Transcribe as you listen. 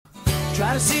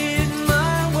Try to see it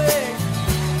my way.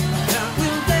 Now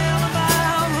we'll down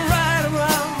about right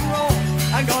around wrong.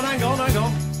 Hang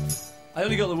on. I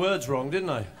only got the words wrong,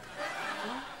 didn't I?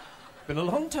 Been a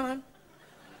long time.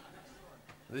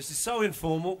 This is so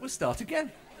informal, we'll start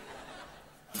again.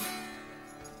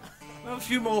 Well, a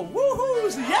few more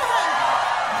woohoos, yeah!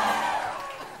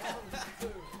 Hey,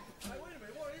 wait a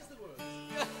minute, what is the word?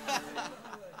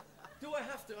 Do I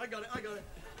have to? I got it. 1,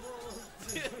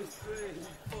 2, 3,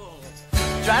 4.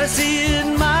 Try to see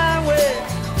it my way.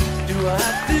 Do I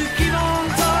have to keep on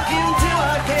talking till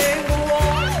I can't go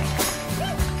on?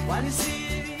 Why do you see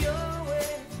it your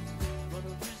way?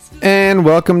 And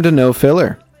welcome to No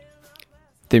Filler,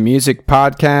 the music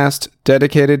podcast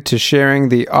dedicated to sharing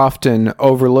the often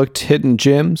overlooked hidden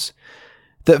gems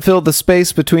that fill the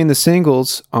space between the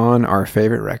singles on our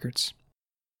favorite records.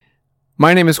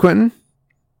 My name is Quentin.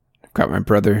 I've got my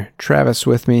brother Travis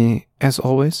with me as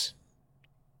always.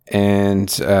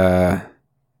 And,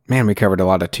 man, we covered a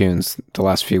lot of tunes the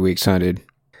last few weeks, huh, dude?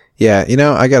 Yeah,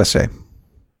 I gotta say,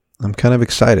 I'm kind of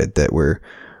excited that we're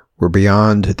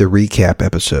beyond the recap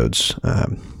episodes.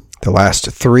 The last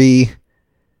 3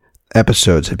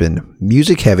 episodes have been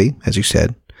music heavy, as you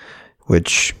said,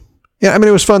 which, yeah, I mean,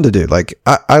 it was fun to do. Like,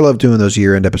 I love doing those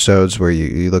year-end episodes where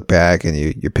you look back and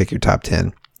you pick your top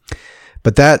 10.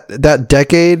 But that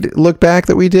decade look back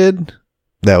that we did,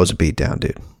 that was a beatdown,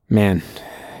 dude. Man,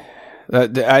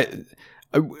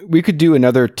 we could do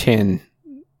another 10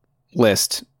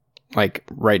 list, like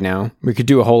right now. We could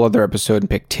do a whole other episode and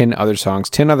pick 10 other songs,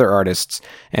 10 other artists,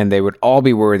 and they would all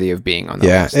be worthy of being on the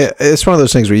list. Yeah, it's one of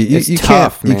those things where you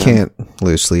can't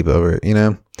lose sleep over it,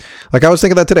 Like I was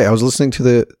thinking that today. I was listening to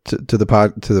the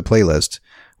playlist,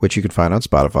 which you can find on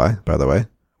Spotify, by the way.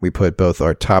 We put both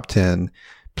our top 10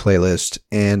 playlist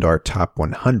and our top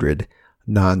 100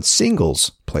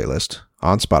 non-singles playlist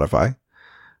on Spotify.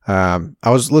 I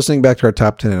was listening back to our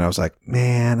top 10 and I was like,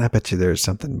 man, I bet you there's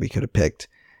something we could have picked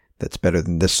that's better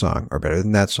than this song or better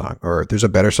than that song, or there's a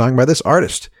better song by this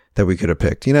artist that we could have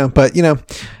picked, but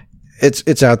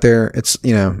it's out there. It's,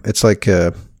 it's like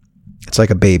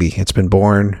a baby. It's been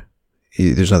born.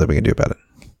 There's nothing we can do about it.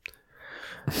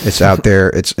 It's out there.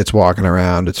 It's walking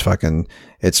around.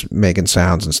 It's making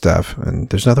sounds and stuff, and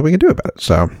there's nothing we can do about it.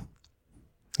 So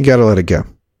you got to let it go.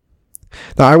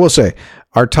 Now, I will say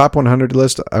our top 100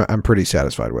 list, I'm pretty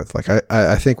satisfied with. Like,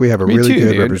 I think we have a really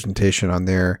good representation on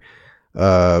there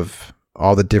of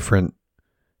all the different,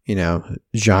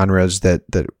 genres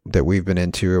that we've been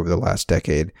into over the last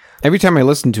decade. Every time I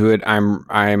listen to it,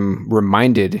 I'm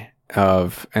reminded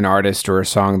of an artist or a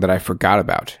song that I forgot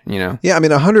about, Yeah, I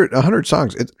mean, 100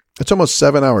 songs. It's almost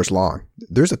 7 hours long.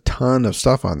 There's a ton of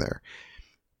stuff on there.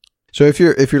 So if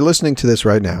you're listening to this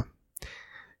right now,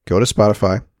 go to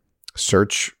Spotify,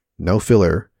 search No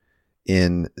Filler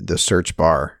in the search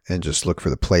bar, and just look for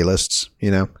the playlists,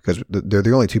 because they're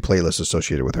the only 2 playlists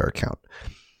associated with our account,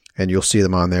 and you'll see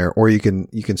them on there, or you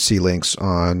can see links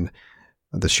on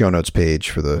the show notes page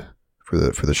for the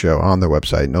show on the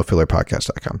website,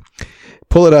 nofillerpodcast.com.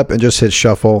 Pull it up and just hit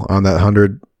shuffle on that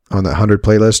 100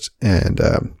 playlist, and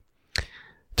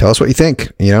tell us what you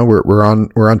think. We're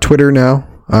on Twitter now.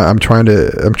 I'm trying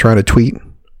to tweet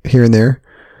here and there,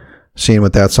 seeing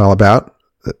what that's all about.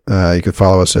 You can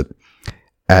follow us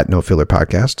at No Filler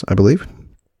Podcast, I believe.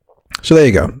 So there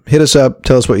you go. Hit us up.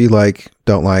 Tell us what you like,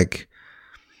 don't like.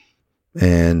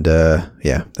 And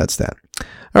yeah, that's that.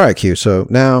 All right, Q. So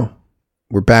now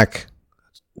we're back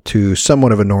to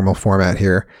somewhat of a normal format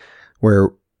here, where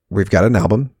we've got an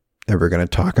album and we're going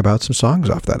to talk about some songs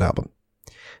off that album.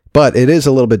 But it is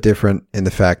a little bit different in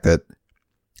the fact that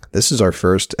this is our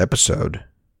first episode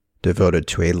devoted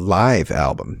to a live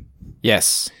album.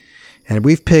 Yes. And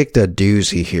we've picked a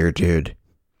doozy here, dude.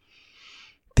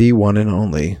 The one and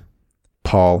only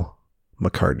Paul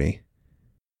McCartney.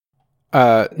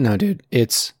 No, dude.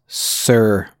 It's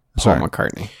Sir Paul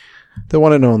McCartney. The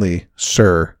one and only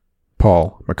Sir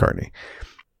Paul McCartney.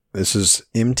 This is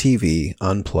MTV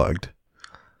Unplugged.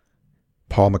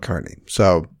 Paul McCartney.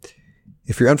 So,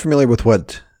 if you're unfamiliar with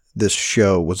what this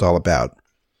show was all about,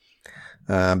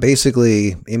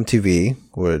 basically MTV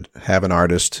would have an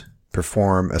artist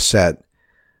perform a set,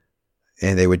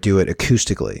 and they would do it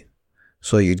acoustically.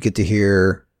 So you'd get to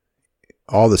hear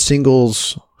all the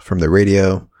singles from the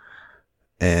radio,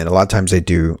 and a lot of times they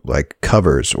do like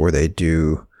covers, or a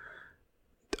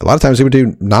lot of times they would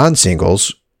do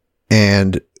non-singles,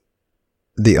 and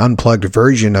the unplugged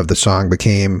version of the song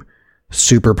became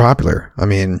super popular. I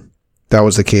mean, that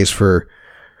was the case for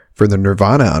the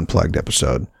Nirvana Unplugged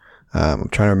episode. I'm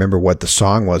trying to remember what the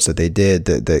song was that they did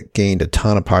that gained a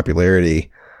ton of popularity.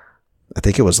 I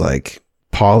think it was like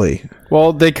Polly.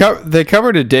 Well, they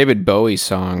covered a David Bowie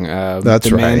song. That's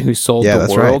the right. Man Who Sold Yeah, the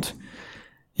that's World. right.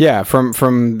 Yeah,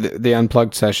 from the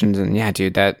Unplugged sessions, and yeah,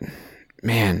 dude,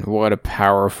 what a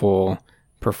powerful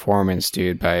performance,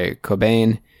 dude, by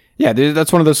Cobain. Yeah, dude,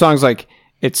 that's one of those songs like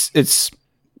it's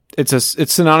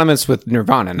synonymous with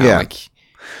Nirvana now. Yeah. Like,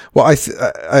 Well, I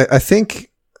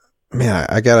think, man,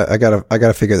 I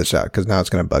gotta figure this out because now it's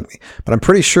gonna bug me. But I'm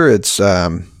pretty sure it's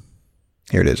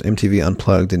here it is, MTV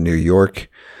Unplugged in New York.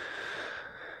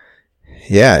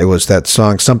 Yeah, it was that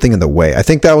song, Something in the Way. I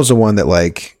think that was the one that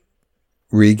like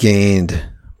regained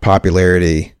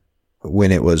popularity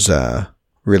when it was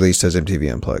released as MTV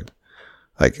Unplugged.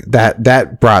 Like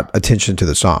that brought attention to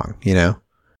the song, you know?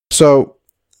 So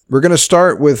we're going to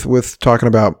start with talking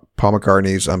about Paul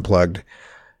McCartney's Unplugged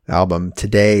album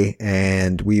today,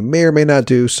 and we may or may not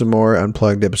do some more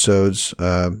Unplugged episodes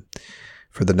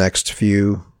for the next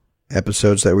few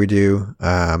episodes that we do,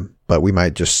 but we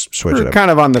might just switch it up. Kind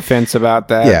of on the fence about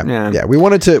that. Yeah. We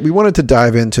wanted to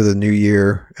dive into the new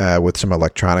year with some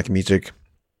electronic music,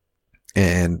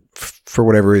 and for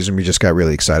whatever reason, we just got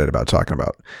really excited about talking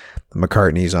about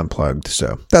McCartney's Unplugged.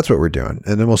 So that's what we're doing,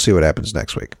 and then we'll see what happens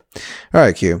next week. All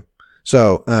right, Q.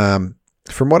 So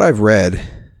from what I've read,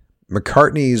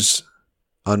 McCartney's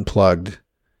Unplugged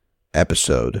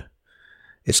episode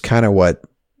is kind of what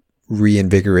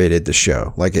reinvigorated the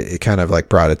show. Like it kind of like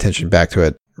brought attention back to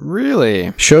it.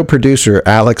 Really? Show producer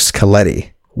Alex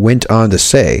Coletti went on to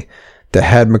say that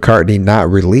had McCartney not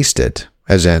released it,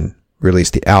 as in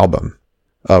released the album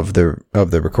of the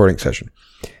recording session,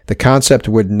 the concept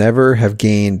would never have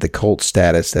gained the cult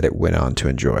status that it went on to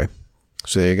enjoy.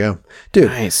 So there you go. Dude,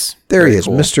 nice. There Very he is,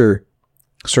 cool. Mr.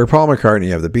 Sir Paul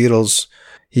McCartney of the Beatles.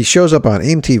 He shows up on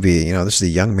MTV. You know, this is the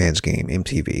young man's game,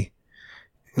 MTV.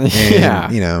 And,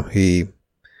 yeah. you know, he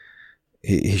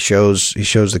shows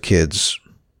the kids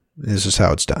this is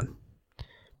how it's done.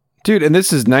 Dude, and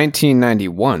this is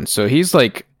 1991, so he's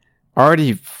like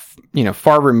already,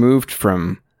 far removed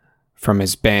from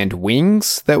his band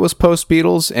Wings that was post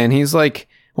Beatles, and he's like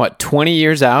 20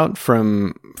 years out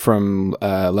from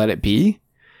Let It Be.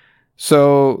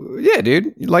 So yeah,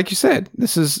 dude, like you said,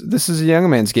 this is a young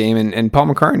man's game, and Paul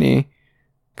McCartney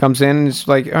comes in and is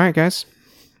like, all right, guys,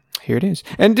 here it is.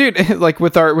 And dude, like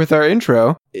with our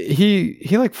intro, he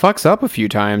like fucks up a few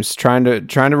times trying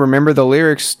to remember the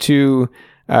lyrics to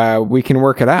We Can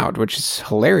Work It Out, which is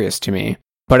hilarious to me.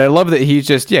 But I love that he's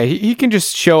just he can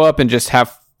just show up and just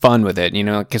have fun with it,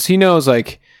 because he knows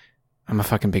like I'm a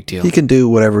fucking big deal. He can do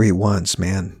whatever he wants,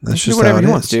 man. That's just whatever how it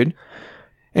he wants, dude.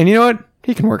 And you know what?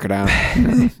 He can work it out.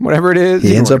 Whatever it is,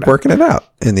 he ends up working it out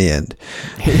in the end.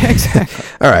 Yeah, exactly.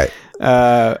 All right.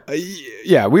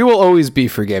 Yeah, we will always be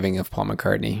forgiving of Paul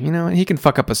McCartney. He can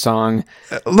fuck up a song.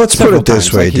 Let's put it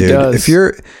this way,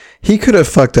 dude. He could have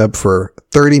fucked up for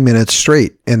 30 minutes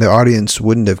straight, and the audience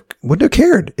wouldn't have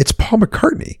cared. It's Paul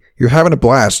McCartney. You're having a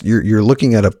blast. You're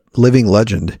looking at a living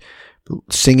legend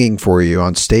singing for you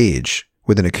on stage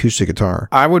with an acoustic guitar.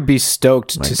 I would be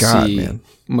stoked to see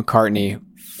McCartney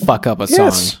fuck up a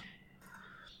song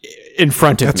in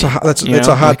front of me. It's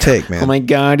a hot take, man. Oh my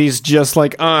God, he's just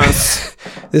like us.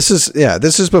 This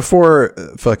is before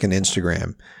fucking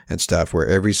Instagram and stuff, where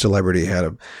every celebrity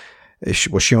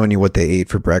was showing you what they ate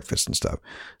for breakfast and stuff.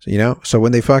 So, so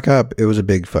when they fuck up, it was a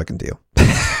big fucking deal.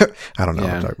 I don't know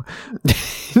what I'm talking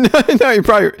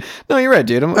about. No, you're right,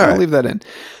 dude. I'll leave that in.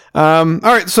 All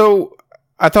right. So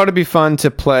I thought it'd be fun to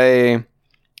play.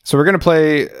 So we're going to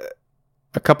play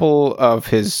a couple of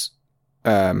his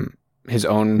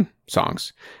own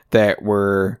songs that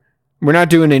we're not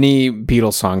doing any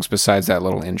Beatles songs besides that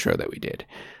little intro that we did.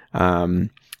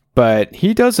 But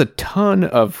he does a ton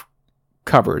of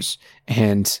covers,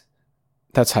 and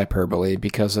that's hyperbole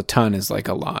because a ton is like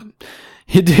a lot.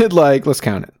 He did let's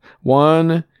count it.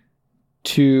 1,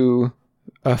 2,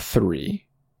 3.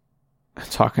 I'm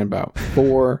talking about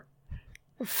 4,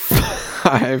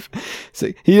 5,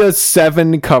 6. He does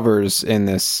 7 covers in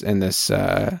this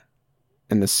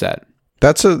set.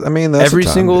 That's every a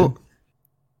ton, single dude.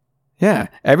 Yeah,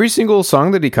 every single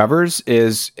song that he covers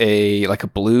is a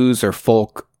blues or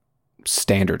folk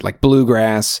standard, like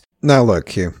bluegrass. Now look,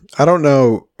 Hugh, I don't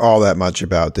know all that much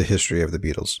about the history of the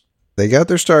Beatles. They got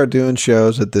their start doing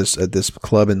shows at this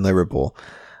club in Liverpool.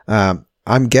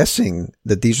 I'm guessing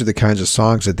that these are the kinds of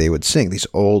songs that they would sing, these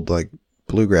old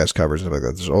bluegrass covers and stuff like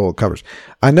that. These old covers.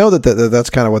 I know that's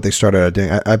kind of what they started out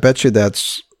doing. I bet you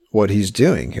that's what he's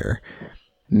doing here.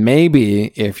 Maybe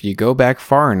if you go back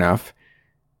far enough,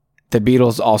 the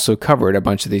Beatles also covered a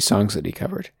bunch of these songs that he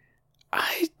covered.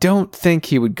 I don't think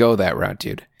he would go that route,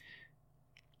 dude.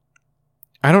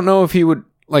 I don't know if he would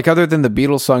Like, other than the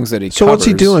Beatles songs that he So covers. what's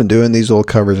he doing these old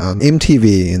covers on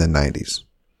MTV in the 90s?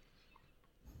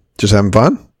 Just having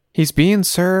fun? He's being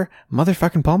Sir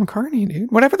motherfucking Paul McCartney,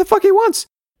 dude. Whatever the fuck he wants.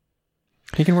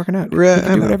 He can work it out. He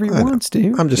can do whatever he wants,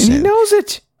 dude. I'm just saying. saying. He knows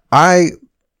it. I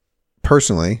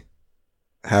personally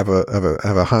have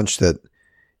a hunch that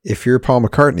if you're Paul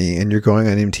McCartney and you're going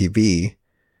on MTV,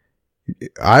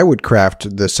 I would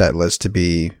craft the set list to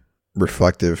be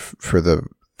reflective for the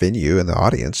venue and the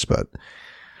audience. But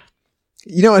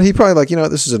you know what? He probably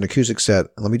this is an acoustic set.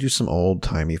 Let me do some old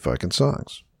timey fucking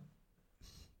songs.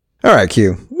 All right,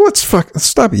 Q. Let's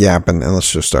stop yapping and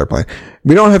let's just start playing.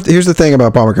 We don't have to. Here's the thing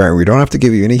about Paul McCartney. We don't have to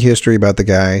give you any history about the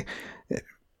guy.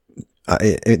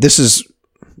 This is,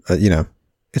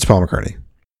 it's Paul McCartney.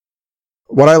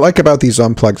 What I like about these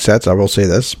unplugged sets, I will say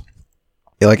this,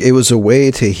 it was a way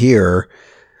to hear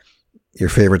your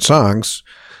favorite songs,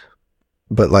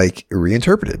 but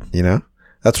reinterpreted.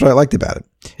 That's what I liked about it.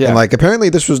 Yeah. And apparently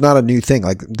this was not a new thing.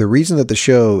 The reason that the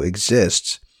show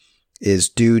exists is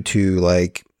due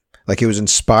to it was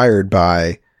inspired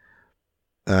by,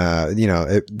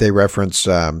 they reference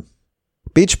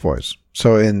Beach Boys.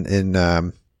 So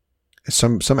in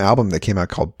some album that came out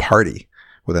called Party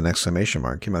with an exclamation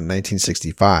mark came out in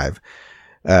 1965.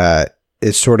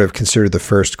 It's sort of considered the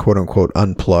first quote unquote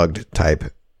unplugged type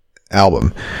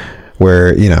album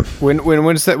where, when did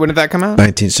that come out?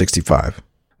 1965.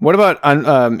 What about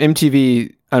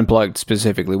MTV Unplugged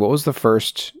specifically? What was the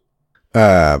first?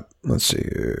 Let's see.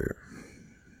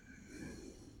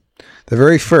 The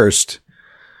very first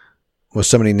was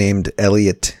somebody named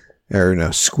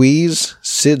Squeeze,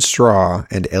 Sid Straw,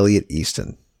 and Elliot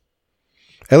Easton.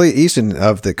 Elliot Easton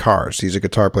of the Cars. He's a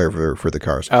guitar player for the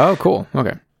Cars. Oh, cool.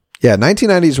 Okay. Yeah,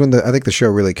 1990s when I think the show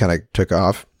really kind of took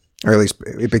off, or at least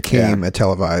it became a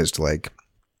televised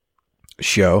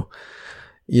show.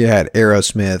 You had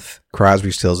Aerosmith,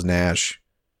 Crosby, Stills, Nash,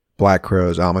 Black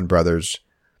Crowes, Allman Brothers,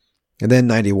 and then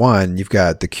 91 you've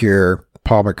got The Cure,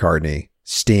 Paul McCartney,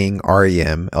 Sting,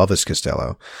 REM, Elvis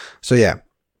Costello. So yeah.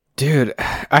 Dude,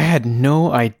 I had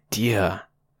no idea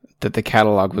that the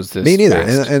catalog was this. Me neither.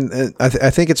 Fast. And I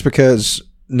think it's because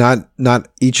not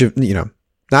each of,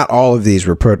 not all of these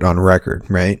were put on record,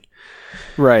 right?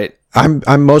 Right.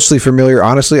 I'm mostly familiar,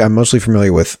 honestly,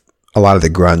 with a lot of the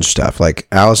grunge stuff, like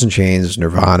Alice in Chains,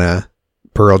 Nirvana,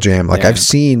 Pearl Jam. I've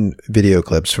seen video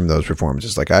clips from those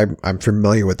performances. I'm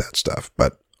familiar with that stuff,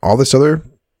 but all these other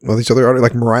artists,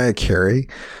 like Mariah Carey.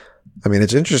 I mean,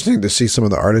 it's interesting to see some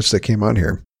of the artists that came on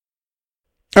here.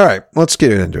 All right, let's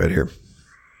get into it here.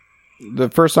 The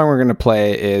first song we're going to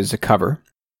play is a cover.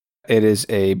 It is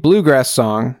a bluegrass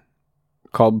song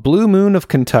called Blue Moon of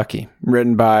Kentucky,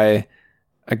 written by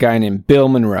a guy named Bill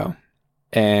Monroe.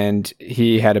 And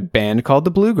he had a band called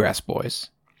the Bluegrass Boys.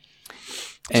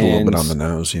 It's a little bit on the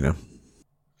nose,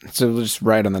 So just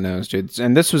right on the nose, dude.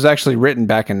 And this was actually written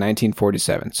back in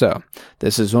 1947. So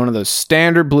this is one of those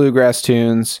standard bluegrass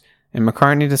tunes, and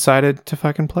McCartney decided to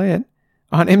fucking play it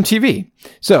on MTV.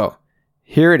 So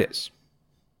here it is.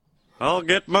 I'll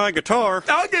get my guitar.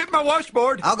 I'll get my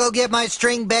washboard. I'll go get my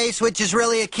string bass, which is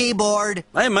really a keyboard.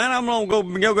 Hey, man, I'm going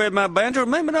to go get my banjo.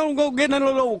 Maybe I'm going to go get a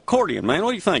little accordion, man. What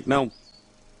do you think? No,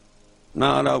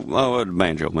 the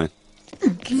banjo, man.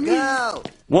 Let's go.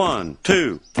 1,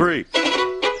 2, 3.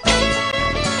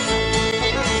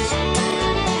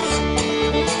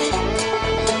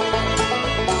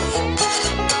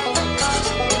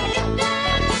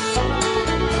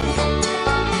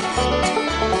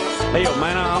 Hey, yo,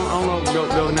 man, I'm going to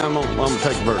go now. I'm going to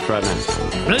take a verse right now.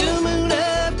 Blue moon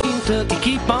of Kentucky,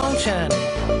 keep on shining.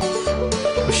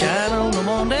 Shine on the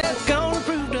one that's gonna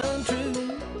prove untrue.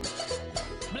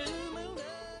 Blue moon of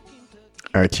Kentucky.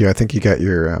 All right, Q, I think you got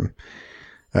your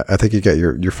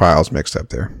files mixed up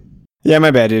there. Yeah,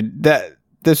 my bad, dude.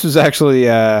 This was actually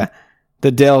the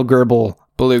Dale Gerbil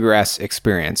Bluegrass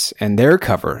Experience and their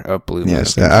cover of Blue Moon.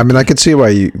 Yes, I mean, I could see why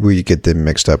you get them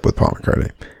mixed up with Paul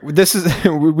McCartney. This is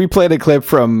we played a clip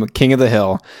from King of the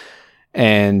Hill,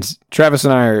 and Travis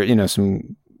and I are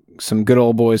some good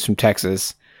old boys from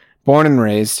Texas, born and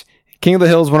raised. King of the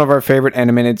Hill is one of our favorite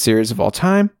animated series of all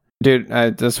time, dude.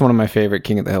 That's one of my favorite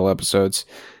King of the Hill episodes.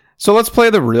 So let's play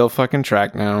the real fucking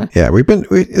track now. Yeah,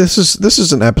 this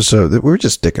is an episode that we're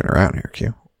just dicking around here,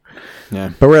 Q.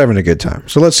 Yeah, but we're having a good time.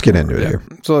 So let's get into it here.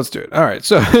 So let's do it. All right.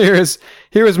 So here is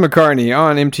McCartney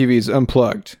on MTV's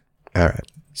Unplugged. All right,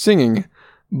 singing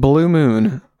Blue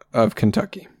Moon of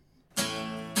Kentucky.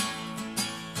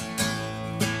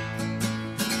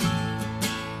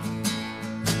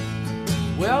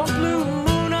 Well, blue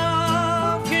moon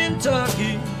of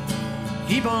Kentucky,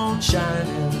 keep on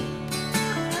shining.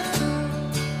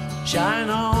 Shine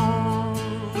on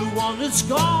the one that's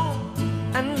gone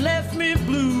and left me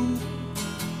blue.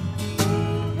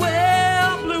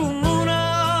 Well, blue moon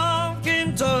of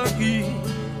Kentucky,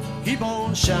 keep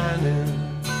on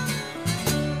shining.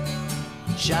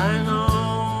 Shine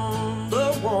on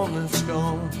the one that's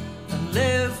gone and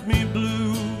left me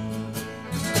blue.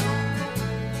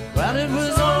 Well, it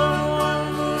was on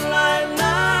one moonlight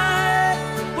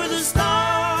night with the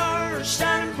stars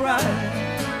shining bright.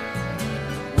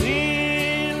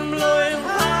 Wind blowing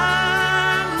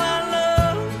high, my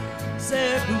love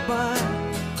said goodbye.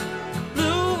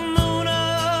 Blue moon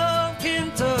of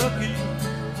Kentucky,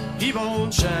 keep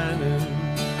on shining.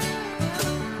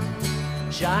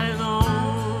 Shine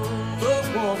on the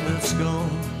one that's gone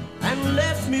and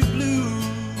left me blue.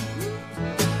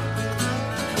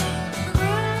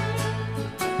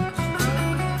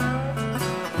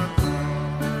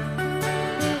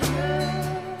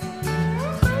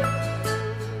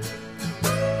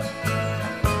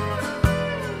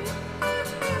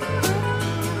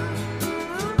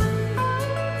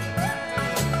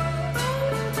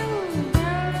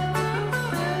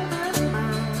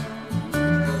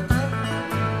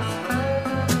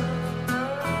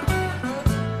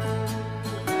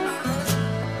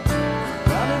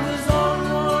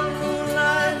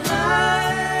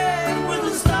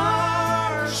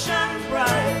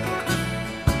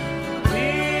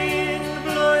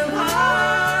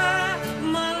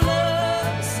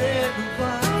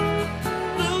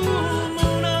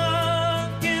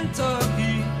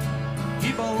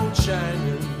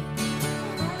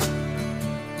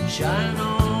 Shine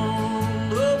on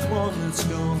the one that's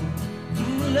gone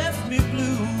and left me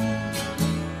blue.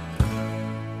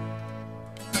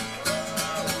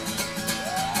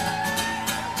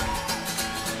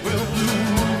 Well, blue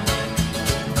moon,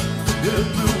 yeah,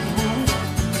 blue moon,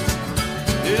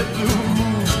 yeah, blue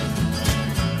moon,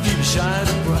 keep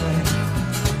shining bright.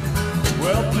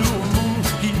 Well, blue moon,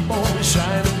 keep on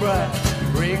shining bright.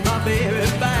 Bring my baby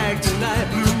back tonight,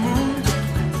 blue moon.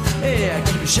 Yeah,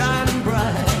 keep shining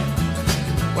bright.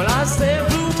 Well, I said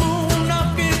blue moon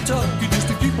of Kentucky just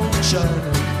to keep on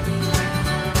shining.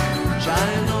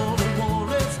 Shine on the one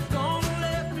that's gonna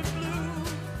let me blue.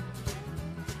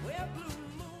 Well, blue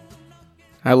moon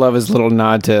of I love his little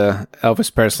nod to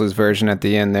Elvis Presley's version at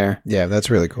the end there. Yeah, that's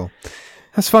really cool.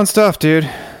 That's fun stuff, dude.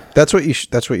 That's what you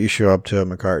show up to a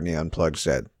McCartney Unplugged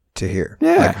set to hear.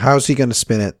 Yeah. Like, how's he going to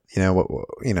spin it?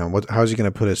 How's he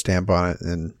going to put a stamp on it?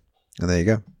 And there you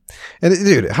go. And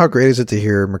dude, how great is it to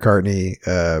hear McCartney,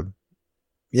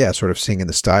 sort of sing in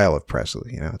the style of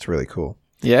Presley? It's really cool.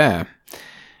 Yeah.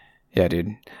 Yeah,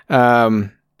 dude.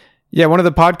 One of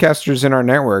the podcasters in our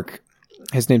network,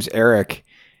 his name's Eric.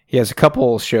 He has a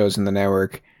couple shows in the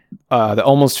network. The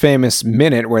Almost Famous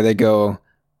Minute, where they go,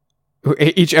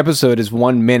 each episode is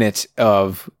 1 minute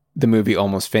of the movie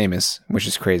Almost Famous, which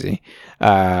is crazy.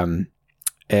 And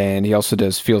he also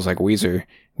does Feels Like Weezer,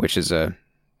 which is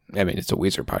it's a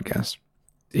Weezer podcast.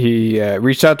 He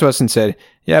reached out to us and said,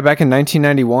 back in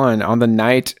 1991, on the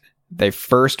night they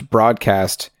first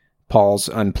broadcast Paul's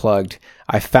Unplugged,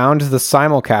 I found the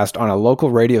simulcast on a local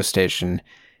radio station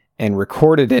and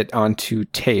recorded it onto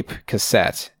tape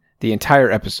cassette, the entire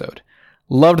episode.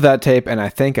 Loved that tape, and I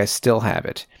think I still have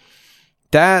it.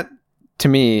 That, to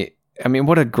me,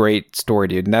 what a great story,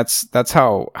 dude. And that's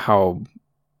how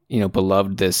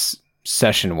beloved this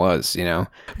session was, Well,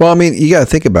 you got to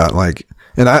think about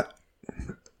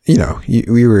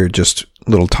we were just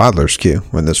little toddlers, Q,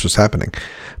 when this was happening.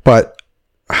 But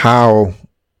how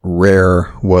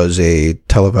rare was a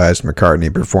televised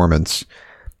McCartney performance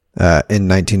in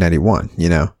 1991?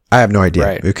 I have no idea.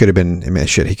 Right. It could have been,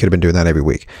 he could have been doing that every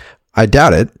week. I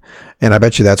doubt it. And I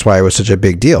bet you that's why it was such a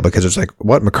big deal, because it's like,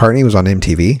 what, McCartney was on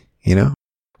MTV,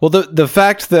 Well, the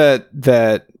fact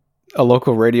that a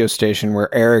local radio station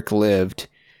where Eric lived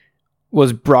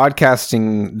was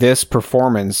broadcasting this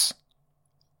performance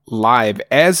live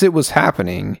as it was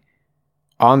happening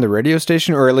on the radio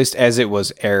station, or at least as it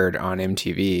was aired on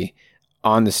MTV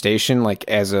on the station, like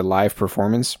as a live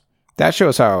performance, that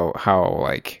shows how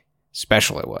like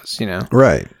special it was,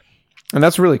 Right. And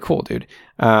that's really cool, dude.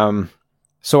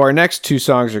 So our next two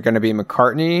songs are going to be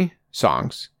McCartney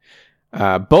songs.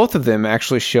 Both of them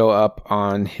actually show up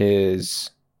on his,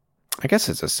 I guess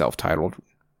it's a self-titled,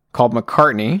 called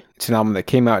McCartney. It's an album that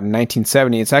came out in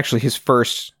 1970. It's actually his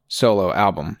first solo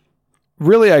album.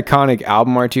 Really iconic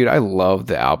album art, dude. I love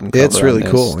the album cover. It's really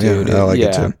cool, dude. Yeah, I like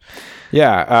it too.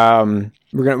 Yeah,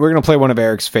 we're gonna play one of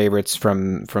Eric's favorites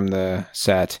from the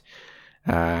set.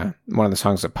 One of the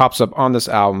songs that pops up on this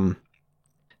album.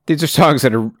 These are songs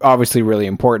that are obviously really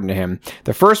important to him.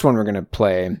 The first one we're gonna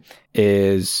play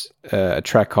is a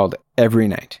track called "Every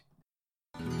Night."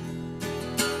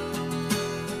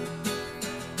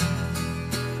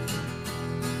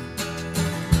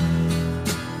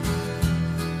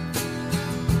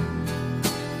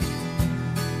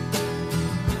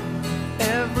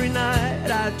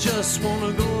 just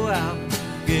wanna go out,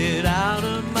 get out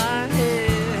of my head.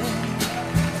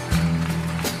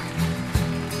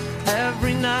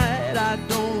 Every night I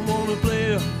don't wanna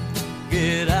play,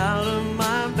 get out of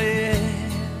my bed.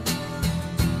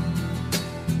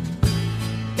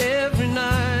 Every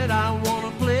night I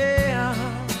wanna play,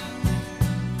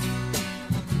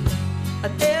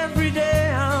 and every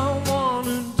day I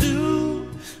wanna do.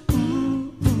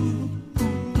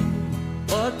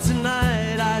 But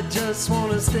tonight I just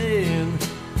wanna stay in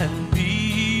and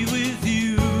be with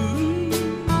you.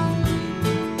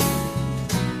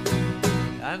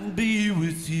 And be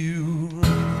with you.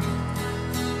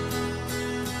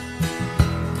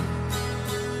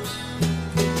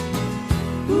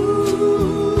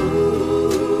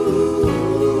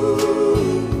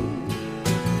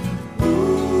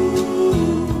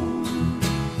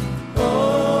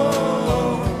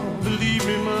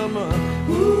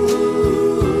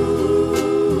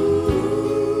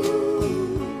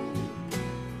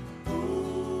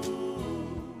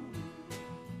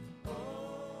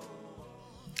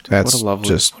 That's What a lovely,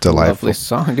 just what a delightful. lovely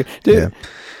song, dude. Yeah.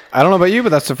 I don't know about you, but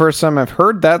that's the first time I've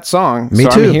heard that song. Me so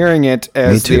too. I'm hearing it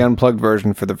as Me the too. unplugged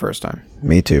version for the first time.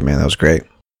 Me too, man. That was great.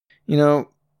 You know,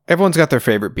 everyone's got their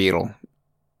favorite Beatle.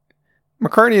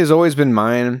 McCartney has always been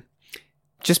mine,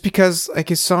 just because like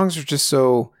his songs are just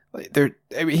so like, they're.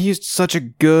 I mean, he's such a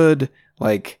good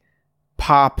like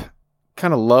pop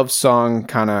kind of love song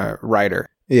kind of writer.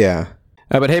 Yeah.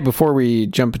 But hey, before we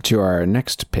jump into our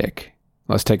next pick,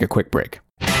 let's take a quick break.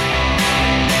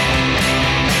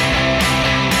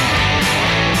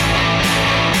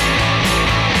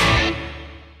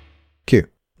 Q,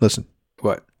 listen.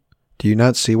 What? Do you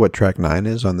not see what track 9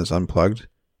 is on this Unplugged?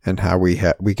 And how we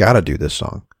got to do this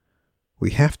song.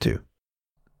 We have to.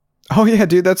 Oh yeah,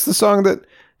 dude, that's the song that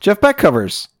Jeff Beck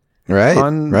covers Right?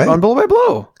 on right? Blow by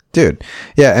Blow. Dude.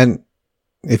 Yeah, and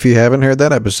if you haven't heard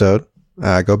that episode,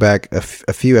 go back a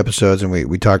few episodes and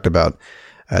we talked about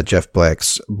Jeff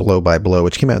Black's Blow by Blow,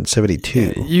 which came out in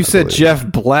 72. You I said believe. Jeff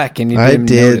Black, and you I didn't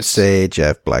did notice. say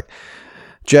Jeff Black.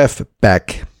 Jeff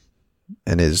Beck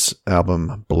and his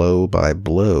album Blow by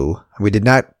Blow. We did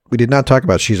not talk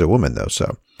about She's a Woman though,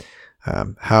 so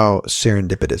how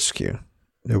serendipitous, Q.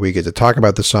 We get to talk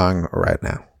about the song right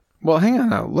now. Well, hang on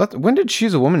now. When did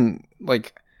She's a Woman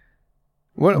like?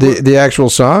 What? The actual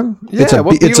song? Yeah, it's a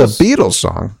what it's a Beatles- Beatles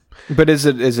song. But is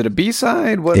it a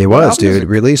B-side? What? It what was, album is dude. it?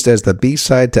 Released as the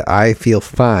B-side to I Feel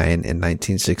Fine in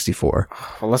 1964.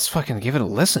 Well, let's fucking give it a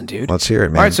listen, dude. Let's hear it,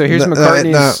 man. All right, so here's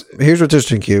McCartney's. Now, here's what's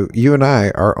interesting, Q. You and I,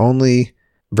 our only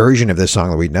version of this song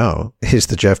that we know is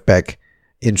the Jeff Beck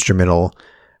instrumental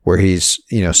where he's,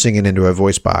 singing into a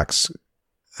voice box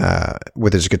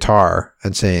with his guitar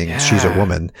and saying "She's a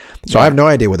Woman." So I have no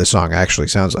idea what the song actually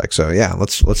sounds like. So yeah,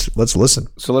 let's listen.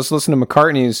 So let's listen to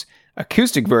McCartney's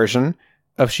acoustic version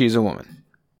of She's a Woman.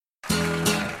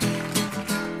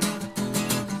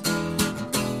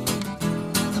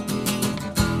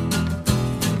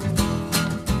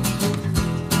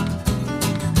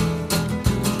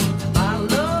 My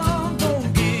love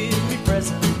don't give me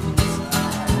presents.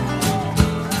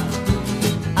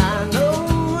 I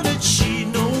know that she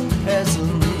no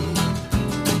peasant.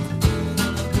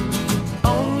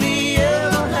 Only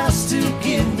ever has to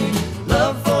give me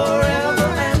love forever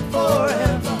and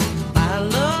forever. My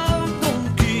love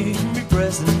don't give me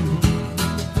presents.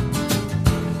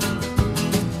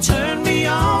 Turn me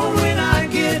on when I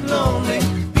get lonely.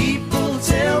 People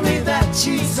tell me that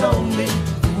she's only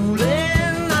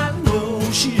fooling. I know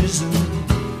she isn't.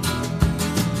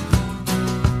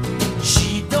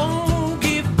 She don't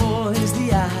give boys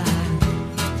the eye.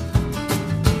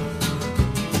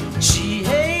 She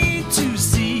hate to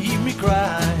see me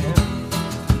cry.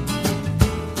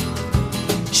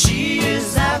 She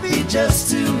is happy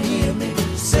just to hear me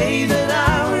say that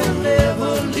I will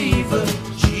never leave her.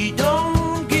 She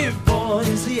don't give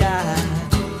boys the eye.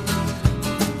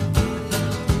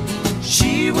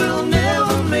 She will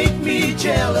never make me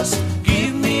jealous.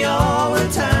 Give me all the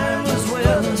time as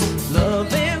well as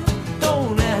loving.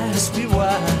 Don't ask me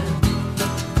why.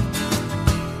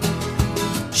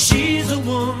 She's a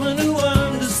woman who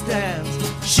understands.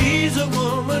 She's a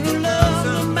woman who loves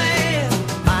a man.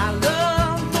 My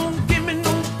love don't give me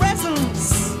no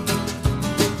presents.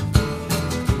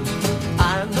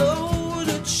 I know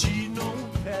that she no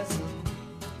peasant.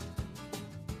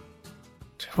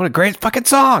 What a great fucking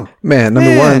song! Man,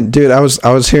 number one, dude. I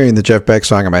was hearing the Jeff Beck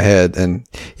song in my head, and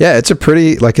yeah, it's a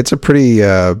pretty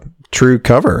true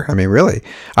cover. I mean, really,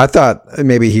 I thought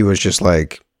maybe he was just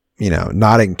like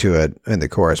nodding to it in the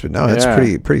chorus, but no, it's Yeah.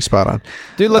 pretty spot on.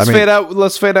 Dude, let's I mean- fade out.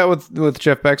 Let's fade out with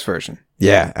Jeff Beck's version.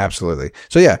 Yeah, absolutely.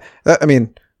 So yeah, I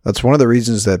mean, That's one of the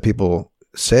reasons that people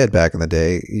said back in the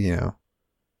day, you know,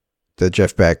 that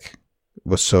Jeff Beck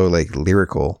was so like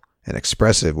lyrical and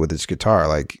expressive with his guitar.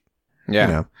 Like, Yeah.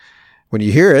 you know, when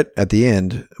you hear it at the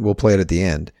end, we'll play it at the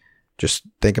end. Just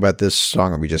think about this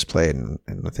song that we just played, and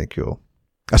I think you'll,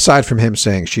 aside from him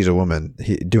saying she's a woman,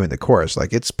 doing the chorus,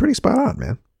 like it's pretty spot on,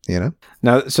 man. You know?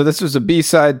 Now, so this was a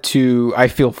B-side to I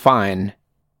Feel Fine.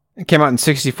 It came out in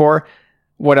 1964.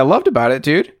 What I loved about it,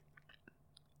 dude,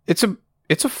 it's a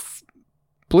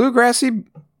bluegrassy,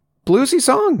 bluesy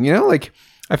song, you know? Like,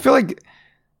 I feel like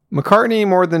McCartney,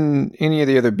 more than any of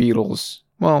the other Beatles,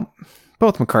 well,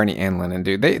 both McCartney and Lennon,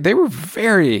 dude, they were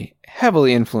very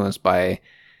heavily influenced by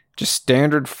just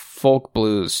standard folk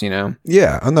blues, you know?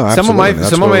 Yeah, no, absolutely.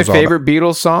 Some of my favorite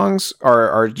Beatles songs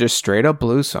are just straight up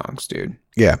blues songs, dude.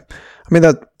 Yeah. I mean,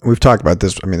 that we've talked about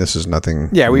this. I mean, this is nothing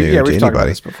new we've to talked about anybody.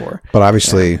 this before. But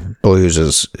obviously, blues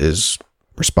is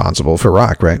responsible for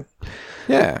rock, right?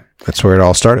 Yeah. That's where it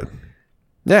all started.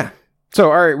 Yeah.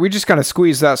 So, all right, we just kind of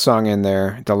squeezed that song in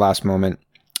there at the last moment.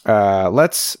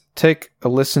 Let's take a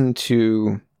listen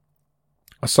to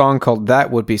a song called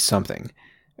That Would Be Something,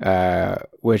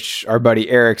 which our buddy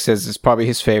Eric says is probably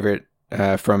his favorite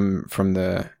from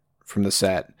the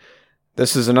set.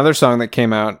 This is another song that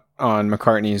came out on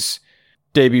McCartney's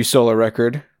debut solo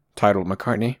record, titled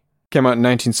McCartney. Came out in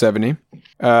 1970.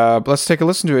 Let's take a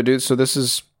listen to it, dude. So this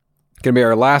is going to be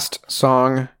our last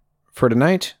song for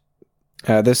tonight.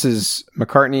 This is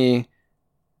McCartney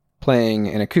playing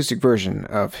an acoustic version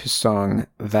of his song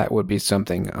That Would Be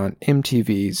Something on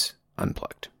MTV's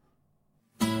Unplugged.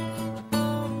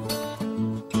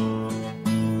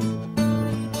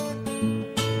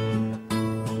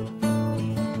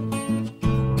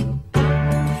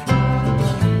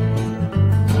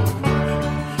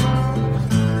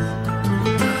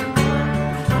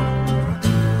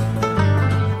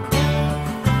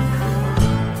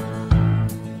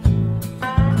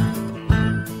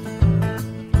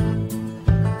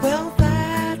 Well,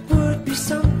 that would be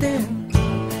something.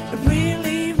 It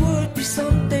really would be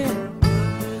something.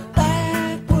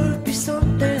 That would be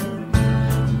something.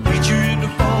 Meet you in the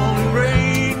falling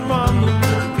rain, mama.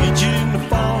 Meet you in the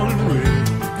falling rain.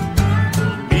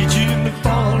 Meet you in the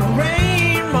falling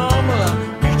rain,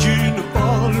 mama. Meet you in the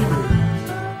falling rain.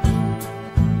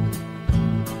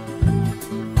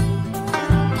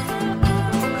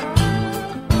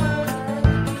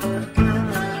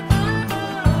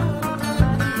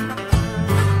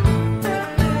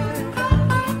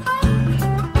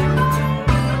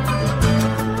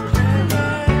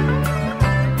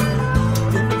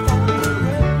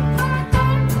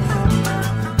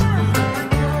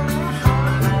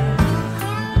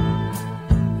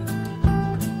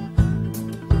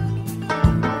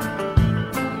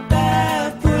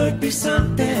 That would be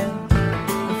something.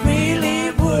 It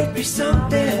really would be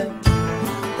something.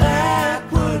 That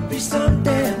would be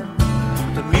something.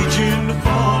 To meet you in the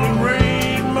falling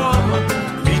rain, mama.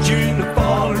 Meet you in the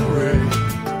falling rain.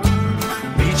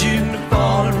 Meet you in the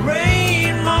falling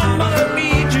rain, mama.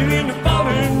 Meet you in the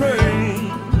falling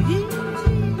rain.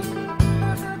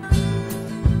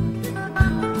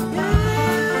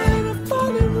 Yeah, in the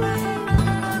falling rain.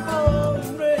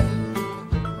 Falling rain.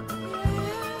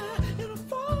 Yeah, in the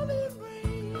falling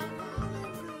rain.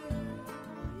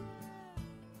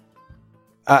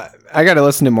 I got to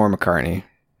listen to more McCartney.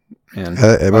 Man,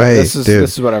 Hey, this dude.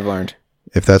 is what I've learned.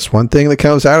 If that's one thing that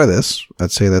comes out of this,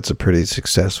 I'd say that's a pretty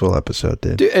successful episode,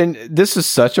 dude. Dude, and this is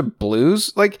such a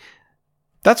blues, like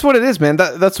that's what it is, man.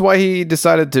 That's why he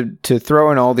decided to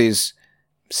throw in all these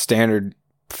standard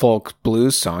folk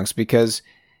blues songs, because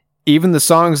even the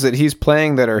songs that he's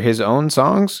playing that are his own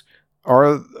songs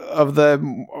are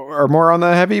more on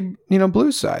the heavy,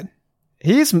 blues side.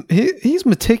 He's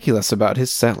meticulous about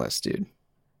his set list, dude.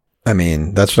 I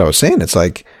mean, that's what I was saying. It's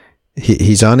like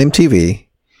he's on MTV,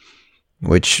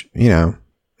 which, in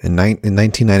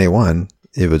 1991,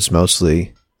 it was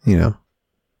mostly,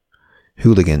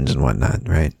 hooligans and whatnot,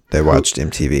 right? They watched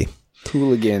MTV.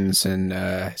 Hooligans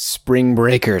and spring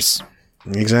breakers.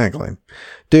 Exactly.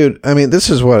 Dude, I mean, this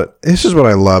is what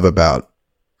I love about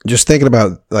just thinking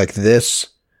about like this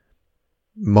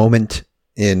moment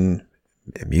in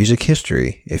music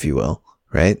history, if you will,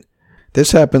 right?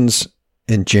 This happens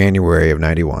in January of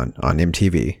 91 on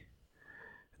MTV.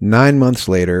 9 months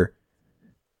later,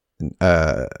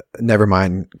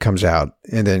 Nevermind comes out,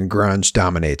 and then grunge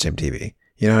dominates MTV.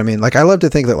 You know what I mean? Like, I love to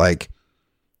think that like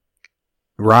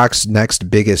rock's next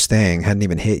biggest thing hadn't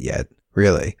even hit yet,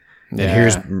 really. Yeah.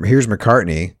 And here's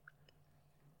McCartney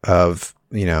of,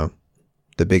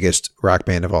 the biggest rock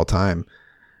band of all time,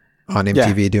 on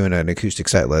MTV doing an acoustic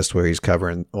set list where he's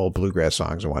covering old bluegrass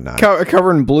songs and whatnot.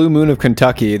 Covering Blue Moon of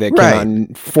Kentucky that came out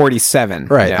in 47.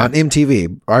 Right. Yeah. On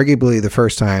MTV, arguably the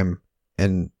first time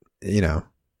and,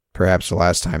 perhaps the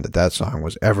last time that song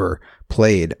was ever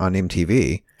played on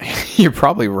MTV. You're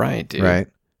probably right, dude. Right.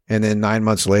 And then 9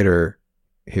 months later,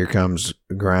 here comes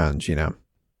grunge,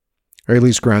 or at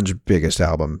least grunge's biggest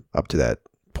album up to that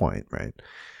point. Right.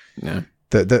 Yeah.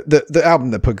 The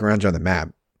album that put grunge on the map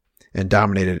and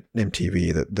dominated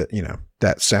MTV,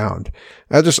 that sound.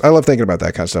 I love thinking about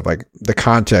that kind of stuff, like the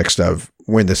context of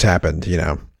when this happened,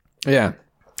 Yeah.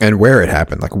 and where it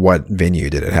happened, like what venue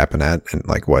did it happen at, and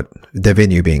like what the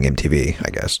venue being MTV,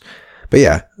 I guess. But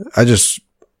yeah, I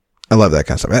love that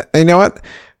kind of stuff. And you know what?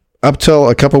 Up till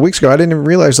a couple of weeks ago, I didn't even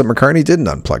realize that McCartney did an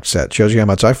Unplugged set. Shows you how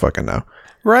much I fucking know.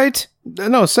 Right?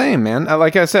 No, same, man.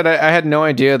 Like I said, I had no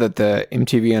idea that the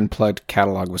MTV Unplugged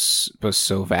catalog was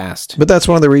so vast. But that's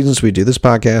one of the reasons we do this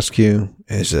podcast, Q,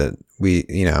 is that we,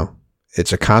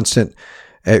 it's a constant.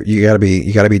 You gotta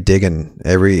be digging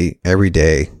every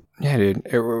day. Yeah, dude.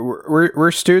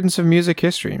 We're students of music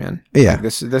history, man. Yeah. Like,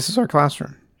 this is our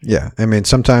classroom. Yeah. I mean,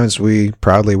 sometimes we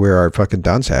proudly wear our fucking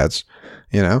dunce hats,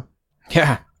 Yeah.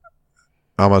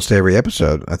 Almost every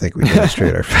episode, I think we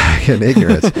demonstrate our fucking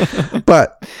ignorance.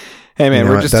 But hey, man,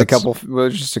 we're just a couple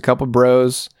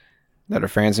bros that are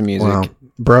fans of music. Well,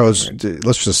 bros,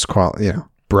 let's just call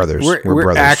brothers. We're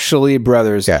brothers. actually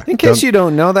brothers. Yeah. In case you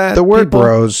don't know that, the word people,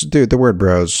 bros, dude. The word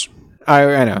bros.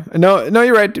 I know. No,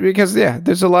 you're right, because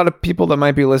there's a lot of people that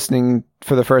might be listening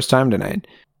for the first time tonight.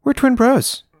 We're twin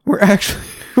bros. We're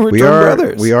twin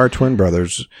brothers. We are twin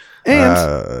brothers.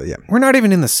 And we're not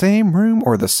even in the same room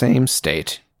or the same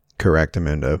state. Correct,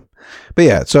 Amundo. But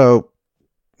yeah, so,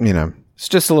 it's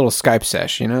just a little Skype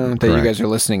sesh, that Correct. you guys are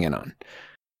listening in on.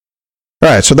 All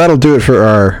right, so that'll do it for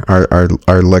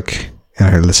our look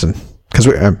and our listen. Because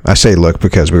I say look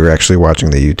because we were actually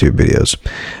watching the YouTube videos.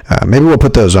 Maybe we'll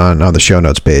put those on the show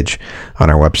notes page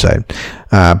on our website.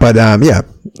 But yeah,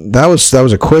 that was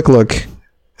a quick look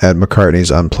at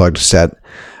McCartney's Unplugged set.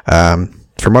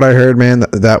 From what I heard, man,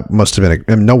 that must have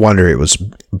been no wonder it was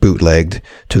bootlegged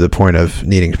to the point of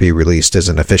needing to be released as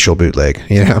an official bootleg.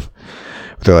 They're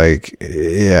like,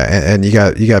 yeah, and you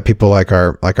got people like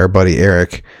our buddy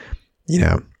Eric,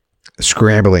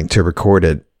 scrambling to record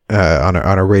it on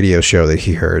a radio show that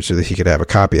he heard so that he could have a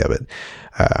copy of it.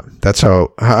 That's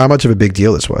how much of a big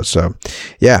deal this was. So,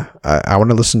 yeah, I want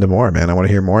to listen to more, man. I want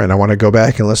to hear more, and I want to go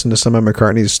back and listen to some of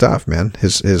McCartney's stuff, man.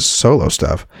 His solo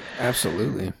stuff.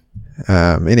 Absolutely.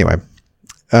 Anyway,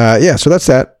 yeah, so that's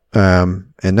that.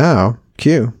 And now,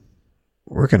 Q,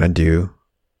 we're going to do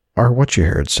our What You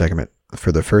Heard segment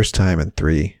for the first time in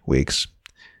 3 weeks.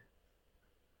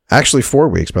 Actually, 4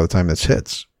 weeks by the time this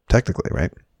hits, technically,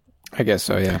 right? I guess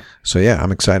so, yeah. So, yeah,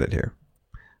 I'm excited here.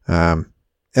 And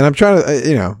I'm trying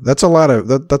to, that's a lot of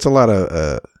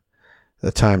the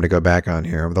time to go back on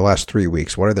here over the last 3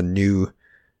 weeks. What are the new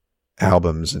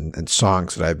albums and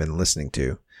songs that I've been listening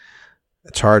to?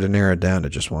 It's hard to narrow it down to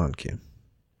just one, Q.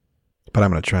 But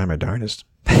I'm going to try my darndest.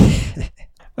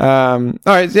 All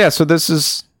right, yeah, so this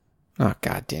is... Oh,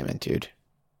 God damn it, dude.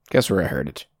 Guess where I heard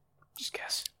it. Just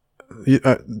guess.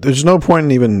 There's no point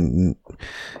in even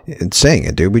saying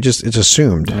it, dude. It's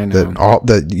assumed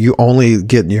that you only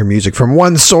get your music from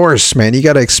one source, man. You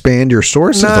got to expand your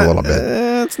sources a little bit.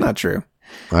 That's not true.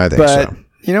 I think so.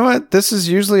 You know what? This is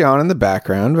usually on in the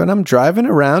background when I'm driving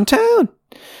around town.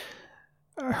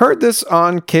 I heard this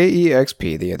on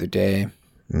KEXP the other day.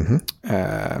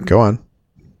 Mm-hmm. Go on.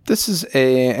 This is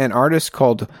an artist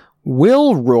called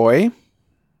Will Roy.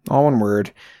 All one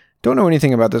word. Don't know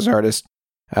anything about this artist.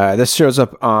 This shows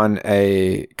up on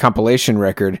a compilation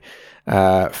record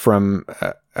from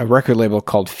a record label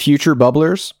called Future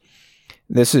Bubblers.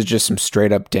 This is just some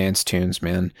straight up dance tunes,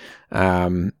 man.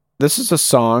 This is a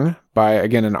song by,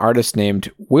 again, an artist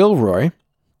named Will Roy.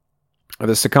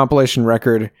 This is a compilation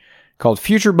record called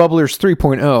Future Bubblers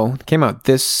 3.0. It came out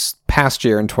this past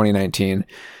year in 2019.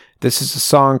 This is a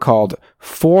song called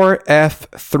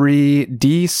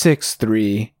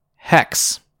 4F3D63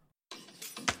 Hex.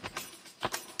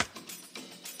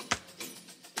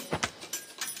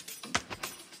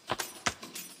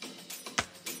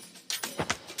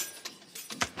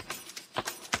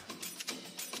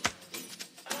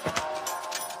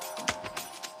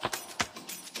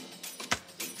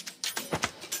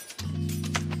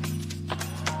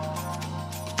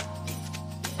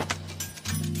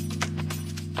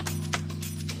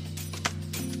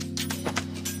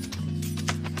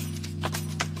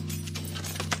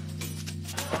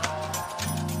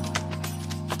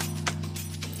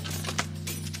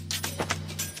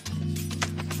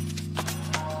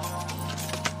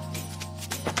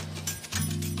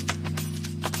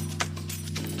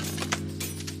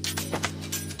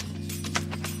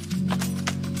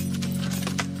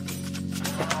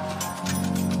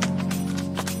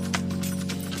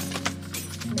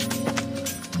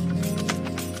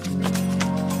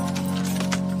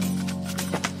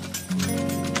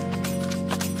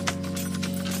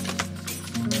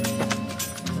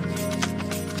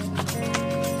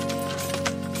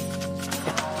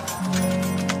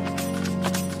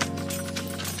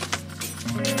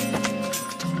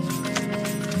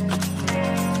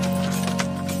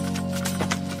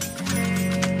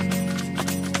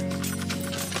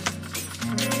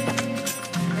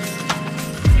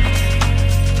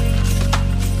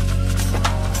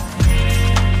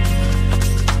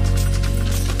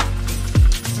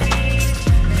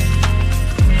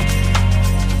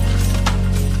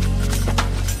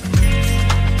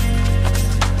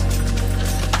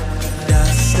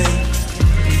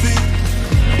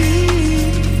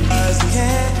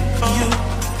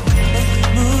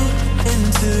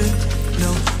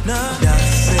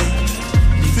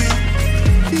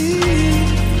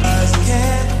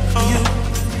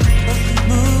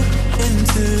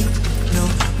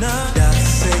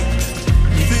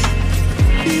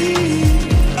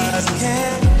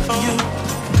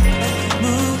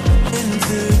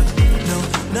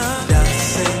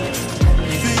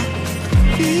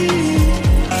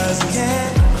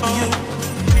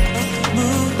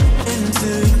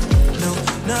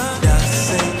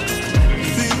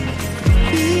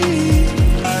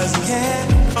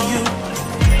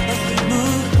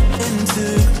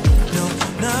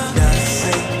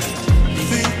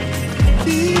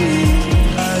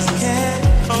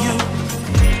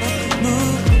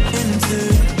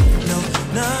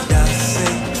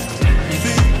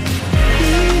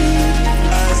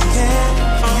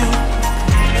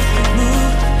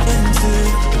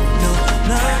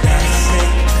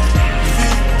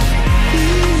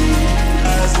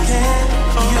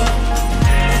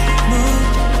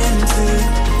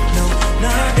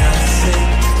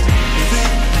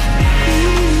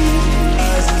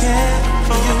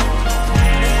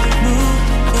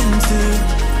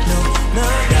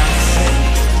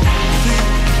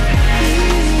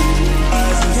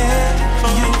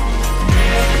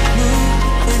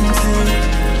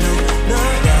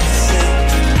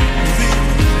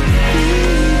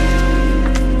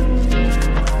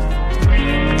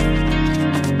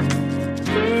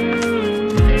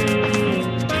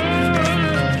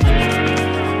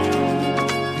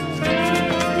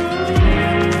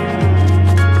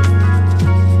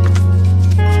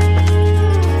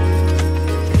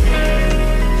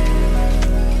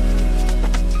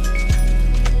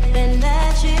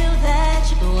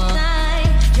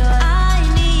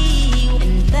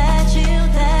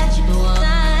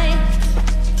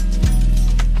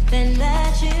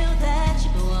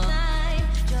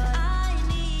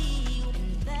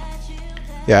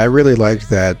 Yeah, I really liked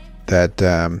that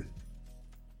the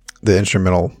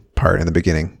instrumental part in the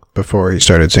beginning before he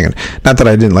started singing. Not that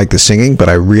I didn't like the singing, but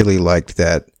I really liked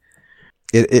that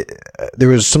there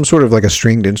was some sort of like a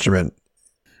stringed instrument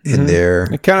in there.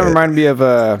 It kind of reminded me of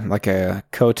like a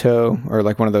koto or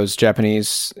like one of those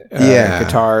Japanese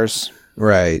guitars.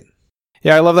 Right.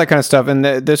 Yeah, I love that kind of stuff. And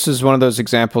this is one of those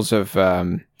examples of that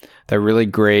really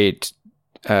great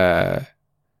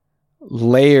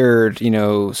layered,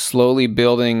 slowly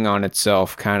building on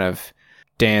itself kind of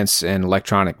dance and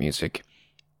electronic music.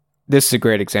 This is a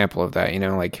great example of that.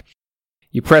 Like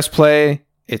you press play,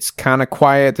 it's kind of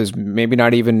quiet. There's maybe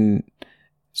not even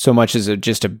so much as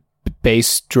just a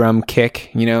bass drum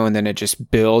kick, and then it just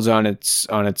builds on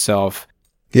itself.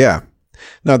 Yeah.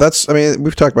 No,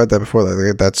 we've talked about that before.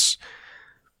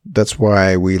 That's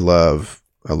why we love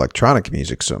electronic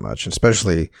music so much,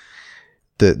 especially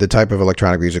the type of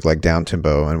electronic music like down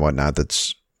tempo and whatnot.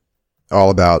 That's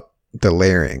all about the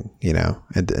layering,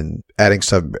 and adding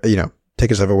stuff,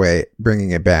 taking stuff away, bringing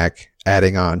it back,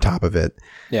 adding on top of it.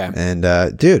 Yeah.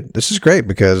 And dude, this is great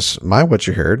because my What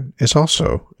You Heard is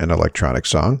also an electronic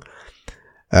song.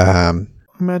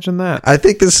 Imagine that. I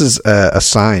think this is a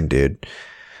sign, dude,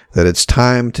 that it's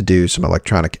time to do some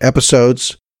electronic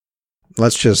episodes.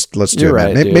 Let's do it.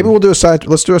 Right, maybe we'll do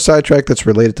let's do a sidetrack that's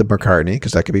related to McCartney,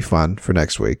 because that could be fun for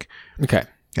next week. Okay.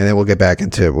 And then we'll get back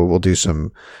into we'll do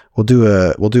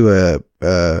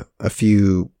a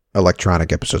few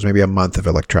electronic episodes, maybe a month of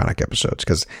electronic episodes,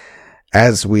 because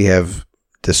as we have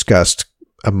discussed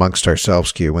amongst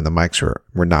ourselves, Q, when the mics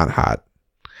were not hot,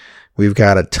 we've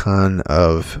got a ton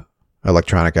of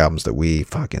electronic albums that we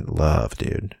fucking love,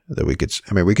 dude. That we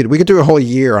could do a whole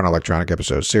year on electronic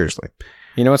episodes. Seriously.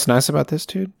 You know what's nice about this,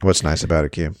 dude? What's nice about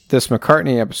it, Q? This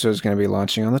McCartney episode is going to be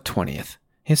launching on the 20th.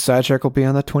 His sidetrack will be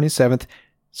on the 27th,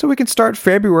 so we can start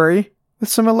February with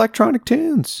some electronic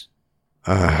tunes.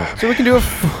 So we can do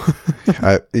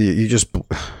you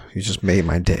just made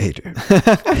my day, dude.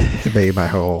 It made my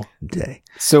whole day.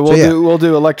 So we'll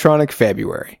do electronic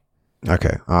February.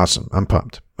 Okay, awesome. I'm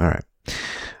pumped. All right.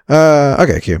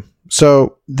 Okay, Q.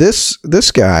 So this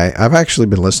guy I've actually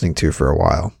been listening to for a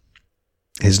while.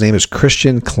 His name is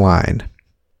Christian Klein.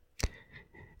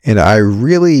 And I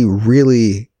really,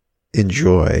 really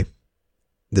enjoy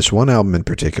this one album in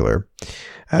particular.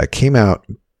 Came out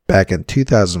back in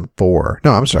 2004.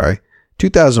 No, I'm sorry,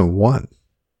 2001.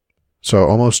 So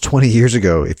almost 20 years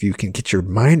ago, if you can get your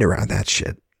mind around that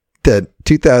shit. That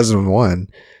 2001,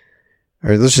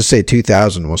 or let's just say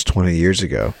 2000 was 20 years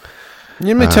ago.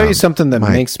 Let me tell you something that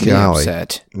makes me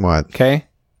upset. What? Okay?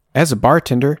 As a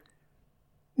bartender,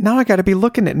 now I got to be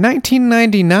looking at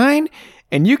 1999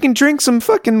 and you can drink some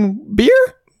fucking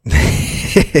beer?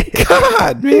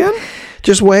 God, man.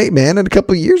 Just wait, man. In a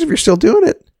couple of years, if you're still doing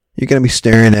it, you're going to be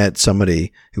staring at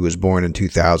somebody who was born in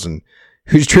 2000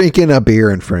 who's drinking a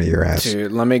beer in front of your ass.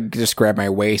 Dude, let me just grab my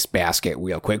wastebasket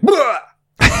real quick.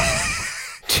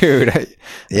 Dude, I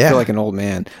feel like an old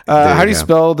man. How do you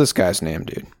spell this guy's name,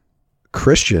 dude?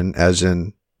 Christian, as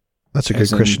in, that's a good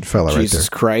Christian fella right there. Jesus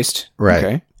Christ. Right.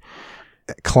 Okay.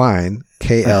 Klein,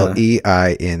 Kleine.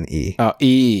 Oh,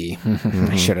 E.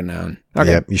 I should have known. Okay,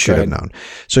 Yep, you should go have ahead. known.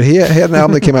 So he had an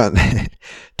album that came out in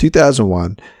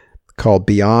 2001 called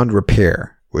Beyond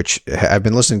Repair, which I've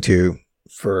been listening to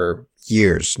for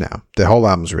years now. The whole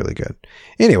album's really good.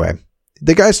 Anyway,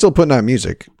 the guy's still putting out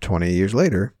music 20 years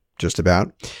later, just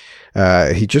about.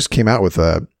 He just came out with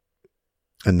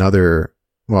another,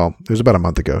 well, it was about a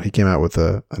month ago. He came out with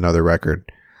another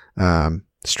record,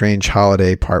 Strange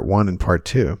Holiday Part 1 and Part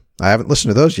 2. I haven't listened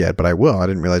to those yet, but I will. I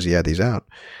didn't realize he had these out.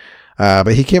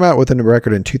 But he came out with a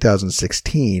record in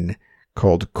 2016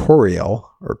 called Coriel,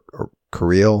 or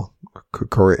Coriel.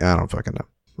 I don't fucking know.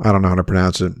 I don't know how to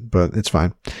pronounce it, but it's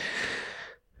fine.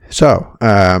 So,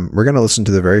 we're going to listen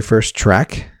to the very first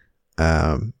track.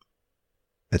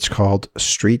 It's called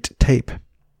Street Tape.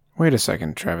 Wait a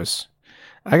second, Travis.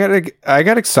 I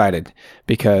got excited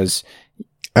because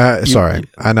sorry.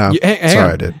 I know. hang sorry,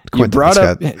 on. I did. You Quentin brought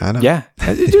up, Scott, I know.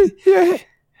 yeah.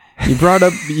 You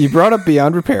brought up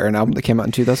Beyond Repair, an album that came out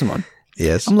in 2001.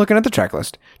 Yes. I'm looking at the track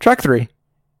list. Track 3,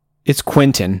 it's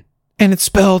Quentin, and it's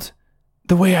spelled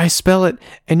the way I spell it.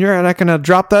 And you're not going to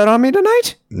drop that on me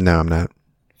tonight? No, I'm not.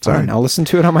 Sorry. Fine, I'll listen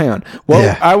to it on my own. Well,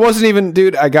 Yeah. I wasn't even,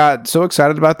 dude. I got so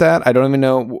excited about that. I don't even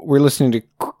know. We're listening to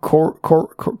Coriel.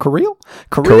 Coriel.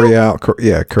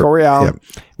 Yeah. Coriel. Yeah.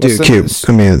 Dude, Cube.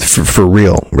 I mean, for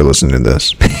real, we're listening to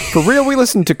this. For real, we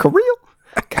listened to Coriel.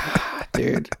 God,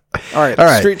 dude. All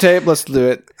right. Street Tape. Let's do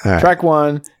it. All right. Track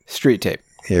 1, Street Tape.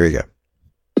 Here we go.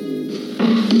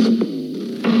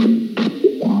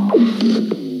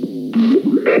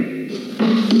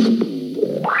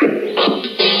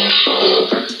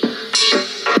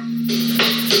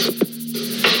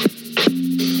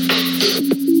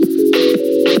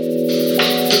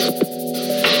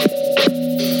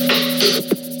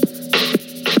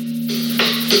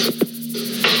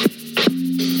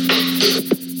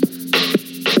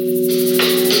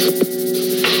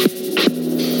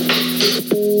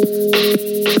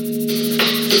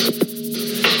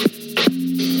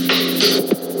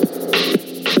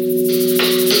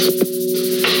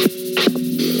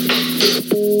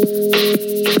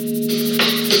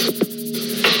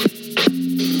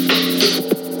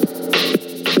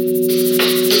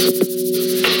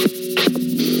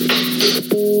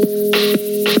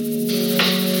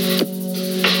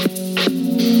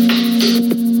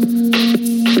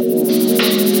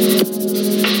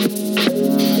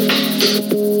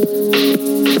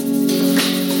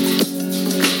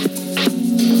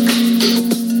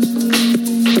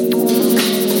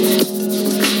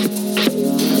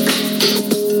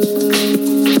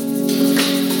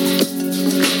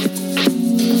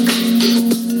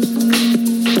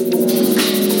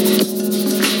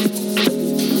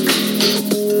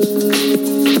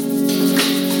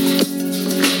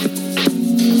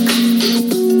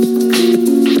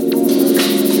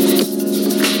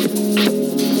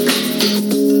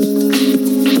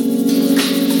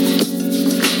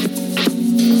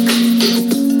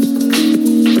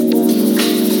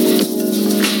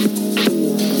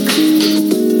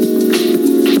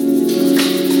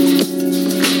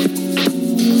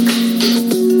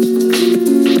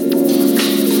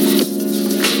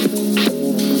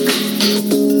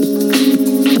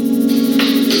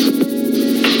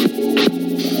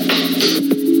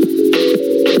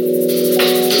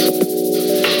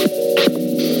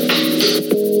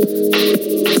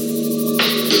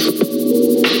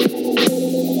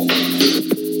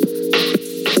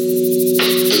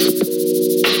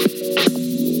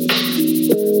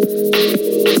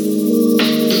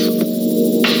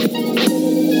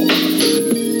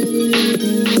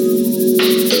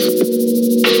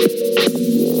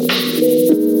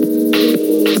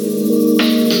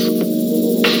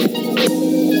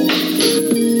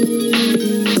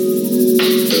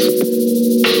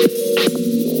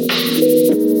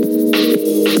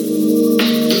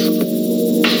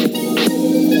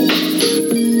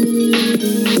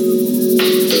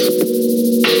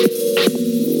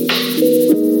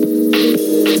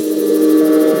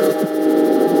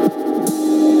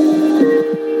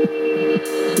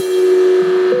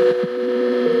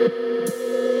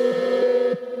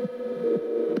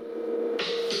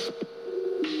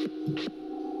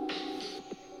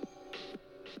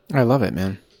 I love it,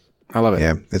 man. I love it.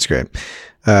 Yeah, it's great.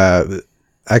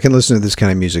 I can listen to this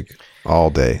kind of music all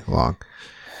day long.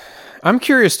 I'm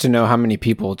curious to know how many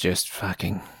people just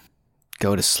fucking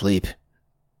go to sleep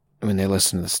when they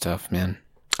listen to this stuff, man.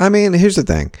 I mean, here's the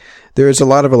thing. There is a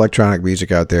lot of electronic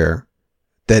music out there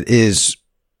that is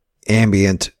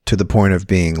ambient to the point of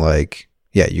being like,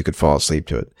 yeah, you could fall asleep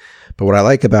to it. But what I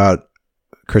like about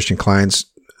Christian Klein's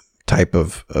type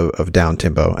of down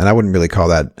tempo, and I wouldn't really call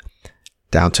that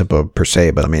down tempo per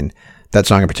se, but I mean, that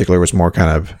song in particular was more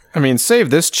kind of. I mean,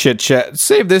 save this chit chat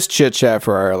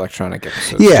for our electronic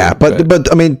episode. Yeah, but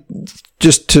I mean,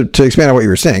 just to expand on what you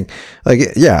were saying, like,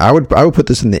 yeah, I would put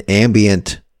this in the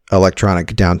ambient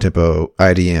electronic down tempo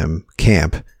IDM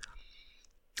camp.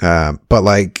 But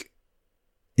like,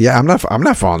 yeah, I'm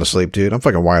not falling asleep, dude. I'm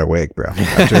fucking wide awake, bro.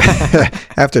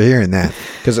 After hearing that,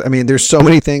 because I mean, there's so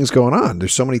many things going on.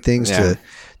 There's so many things to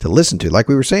listen to. Like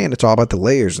we were saying, it's all about the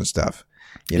layers and stuff.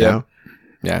 You know.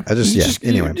 Yeah.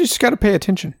 Anyway, you just got to pay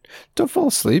attention. Don't fall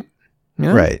asleep. You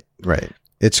know? Right.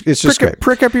 It's just great.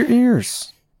 Prick up your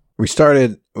ears. We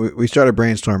started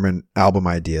brainstorming album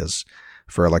ideas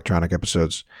for electronic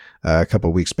episodes a couple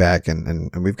of weeks back,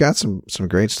 and we've got some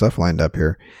great stuff lined up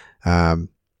here.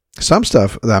 Some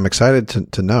stuff that I'm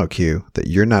excited to know, Q, that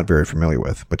you're not very familiar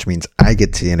with, which means I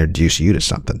get to introduce you to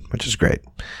something, which is great.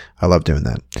 I love doing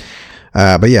that.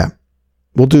 But yeah,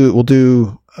 we'll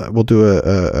do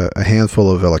a handful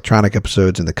of electronic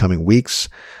episodes in the coming weeks.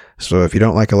 So if you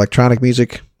don't like electronic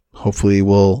music, hopefully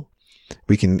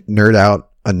we can nerd out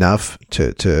enough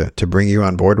to bring you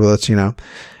on board with us, you know,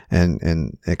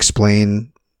 and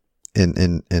explain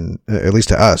in at least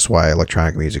to us why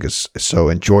electronic music is so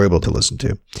enjoyable to listen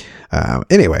to.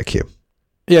 Anyway, Q.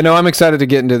 Yeah, no, I'm excited to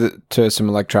get into some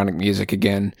electronic music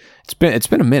again. It's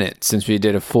been a minute since we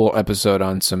did a full episode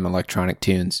on some electronic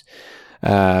tunes.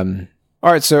 All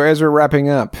right, so as we're wrapping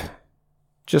up,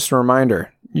 just a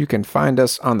reminder, you can find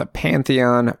us on the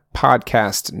Pantheon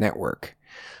Podcast Network.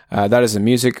 That is a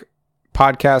music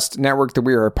podcast network that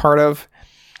we are a part of.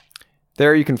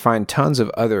 There you can find tons of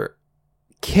other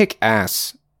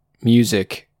kick-ass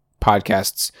music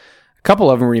podcasts. A couple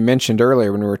of them we mentioned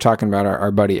earlier when we were talking about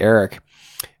our buddy Eric.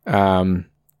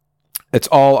 It's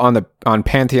all on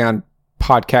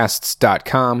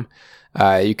pantheonpodcasts.com.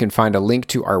 You can find a link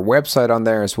to our website on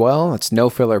there as well. It's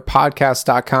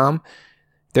nofillerpodcast.com.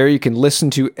 There you can listen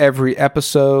to every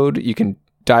episode. You can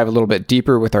dive a little bit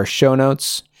deeper with our show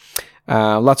notes.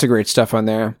 Lots of great stuff on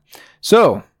there.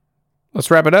 So let's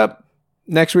wrap it up.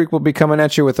 Next week, we'll be coming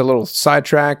at you with a little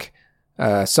sidetrack,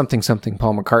 something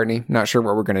Paul McCartney. Not sure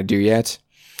what we're going to do yet.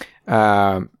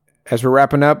 As we're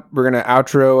wrapping up, we're going to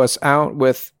outro us out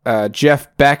with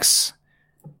Jeff Beck's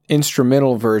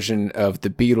instrumental version of the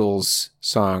Beatles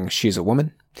song, She's a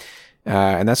Woman.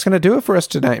 And that's going to do it for us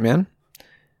tonight, man.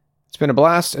 It's been a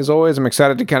blast. As always, I'm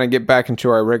excited to kind of get back into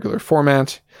our regular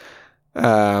format.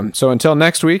 So until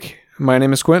next week, my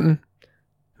name is Quentin.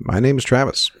 My name is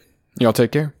Travis. Y'all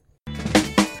take care.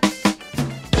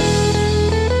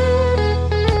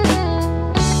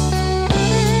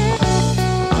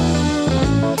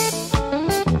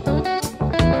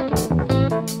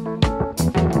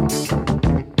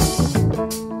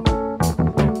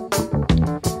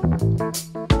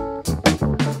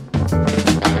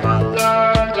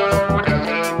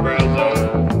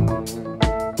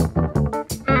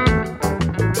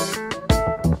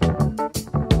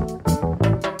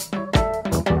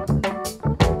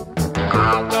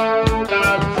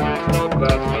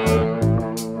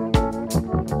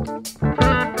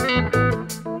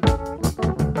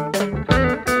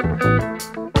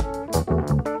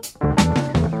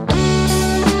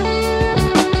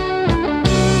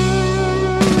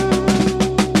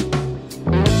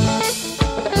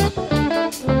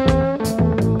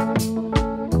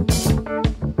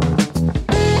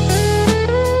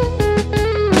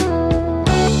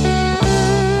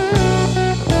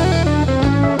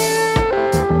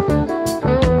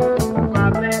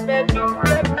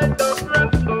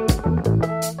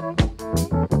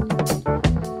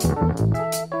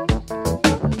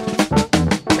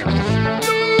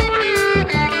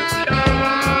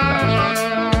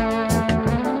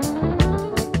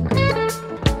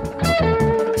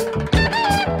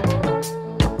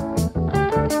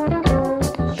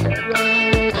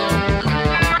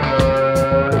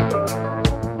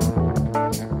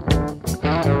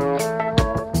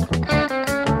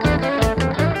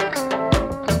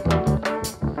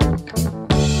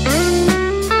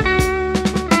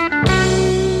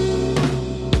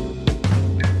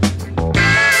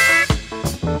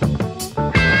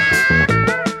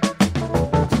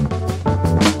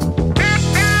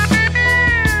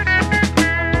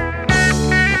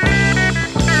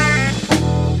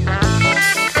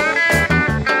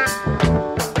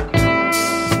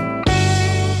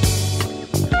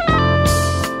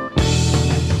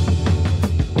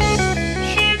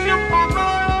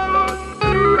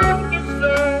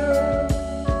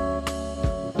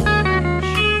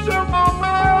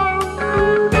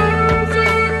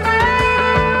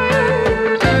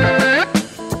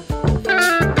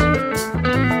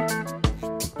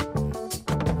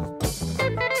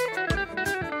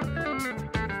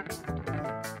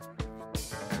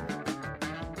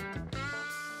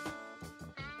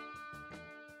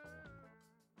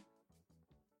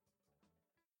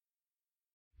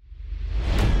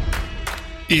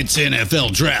 It's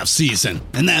NFL draft season,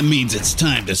 and that means it's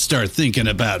time to start thinking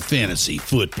about fantasy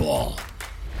football.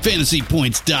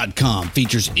 FantasyPoints.com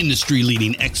features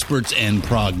industry-leading experts and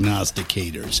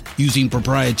prognosticators using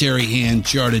proprietary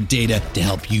hand-charted data to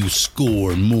help you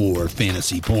score more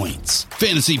fantasy points.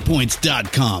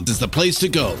 FantasyPoints.com is the place to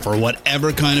go for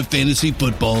whatever kind of fantasy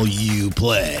football you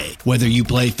play. Whether you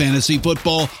play fantasy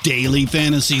football, daily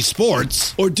fantasy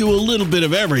sports, or do a little bit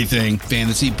of everything,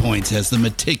 Fantasy Points has the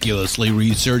meticulously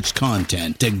researched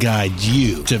content to guide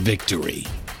you to victory.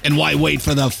 And why wait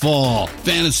for the fall?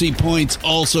 Fantasy Points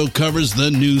also covers the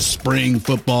new spring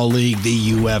football league,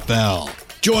 the UFL.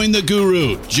 Join the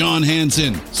guru, John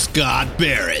Hansen, Scott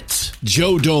Barrett,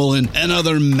 Joe Dolan, and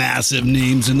other massive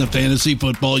names in the fantasy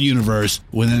football universe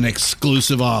with an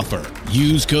exclusive offer.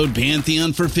 Use code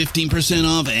Pantheon for 15%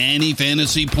 off any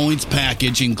Fantasy Points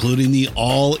package, including the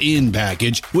all-in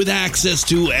package, with access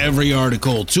to every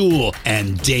article, tool,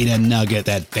 and data nugget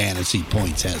that Fantasy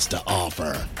Points has to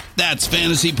offer. That's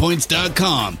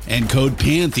FantasyPoints.com and code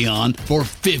Pantheon for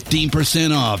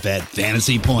 15% off at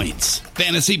Fantasy Points.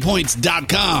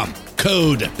 FantasyPoints.com,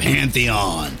 code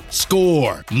Pantheon.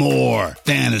 Score more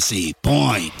fantasy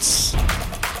points.